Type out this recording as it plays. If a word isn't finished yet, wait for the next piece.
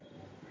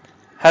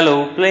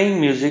Hello,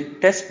 playing music,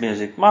 test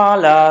music. Ma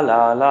la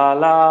la la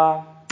la.